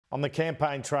On the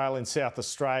campaign trail in South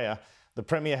Australia, the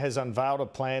Premier has unveiled a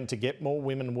plan to get more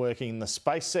women working in the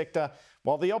space sector,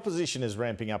 while the opposition is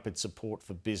ramping up its support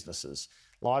for businesses.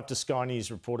 Live to Sky News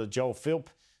reporter Joel Philp.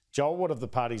 Joel, what have the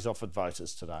parties offered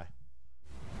voters today?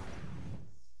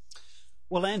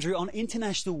 Well, Andrew, on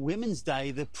International Women's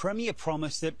Day, the Premier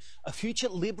promised that a future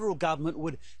Liberal government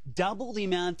would double the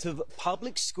amount of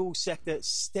public school sector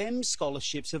STEM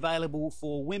scholarships available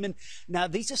for women. Now,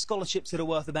 these are scholarships that are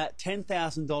worth about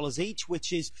 $10,000 each,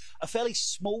 which is a fairly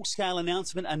small-scale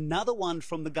announcement, another one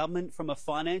from the government from a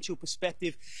financial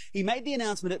perspective. He made the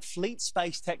announcement at Fleet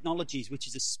Space Technologies, which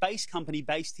is a space company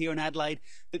based here in Adelaide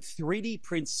that 3D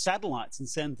prints satellites and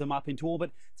sends them up into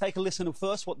orbit. Take a listen to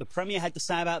first what the Premier had to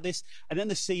say about this, and then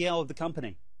the CEO of the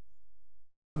company.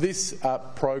 This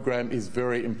program is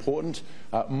very important.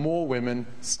 More women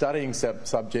studying STEM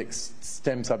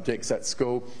subjects at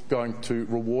school, going to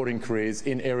rewarding careers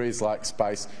in areas like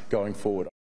space going forward.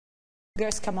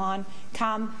 Girls,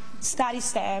 come study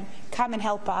STEM, come and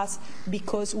help us,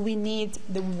 because we need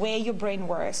the way your brain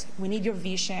works, we need your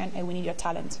vision, and we need your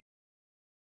talent.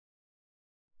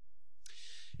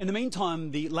 In the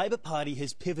meantime, the Labor Party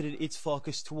has pivoted its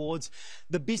focus towards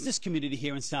the business community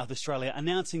here in South Australia,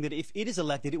 announcing that if it is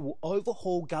elected, it will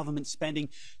overhaul government spending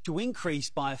to increase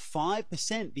by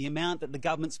 5% the amount that the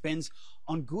government spends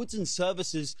on goods and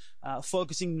services,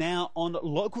 focusing now on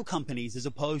local companies as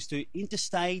opposed to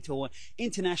interstate or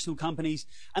international companies.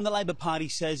 And the Labor Party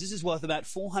says this is worth about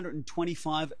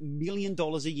 $425 million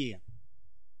a year.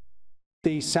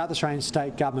 The South Australian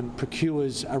state government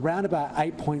procures around about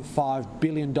 $8.5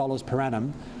 billion per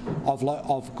annum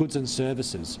of goods and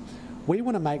services. We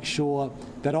want to make sure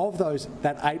that of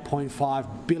that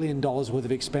 $8.5 billion worth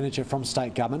of expenditure from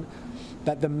state government,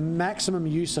 that the maximum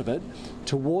use of it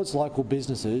towards local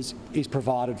businesses is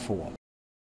provided for.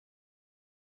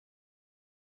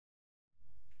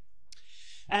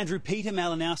 Andrew, Peter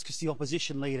Malinauskas, the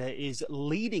opposition leader, is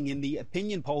leading in the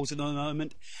opinion polls at the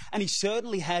moment, and he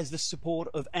certainly has the support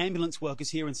of ambulance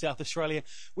workers here in South Australia,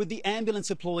 with the Ambulance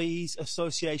Employees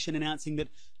Association announcing that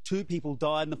 2 people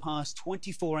died in the past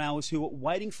 24 hours who were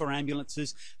waiting for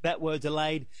ambulances that were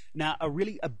delayed. Now,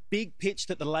 a big pitch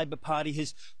that the Labor Party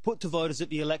has put to voters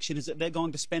at the election is that they're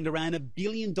going to spend around $1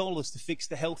 billion to fix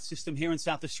the health system here in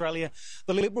South Australia.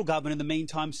 The Liberal government, in the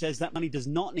meantime, says that money does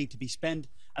not need to be spent,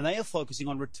 and they are focusing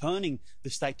on returning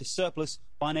the state to surplus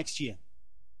by next year.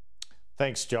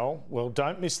 Thanks, Joel. Well,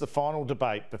 don't miss the final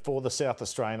debate before the South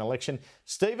Australian election.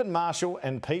 Stephen Marshall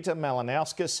and Peter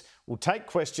Malinauskas will take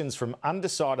questions from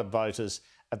undecided voters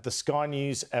at the Sky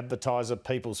News Advertiser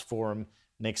People's Forum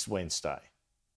next Wednesday.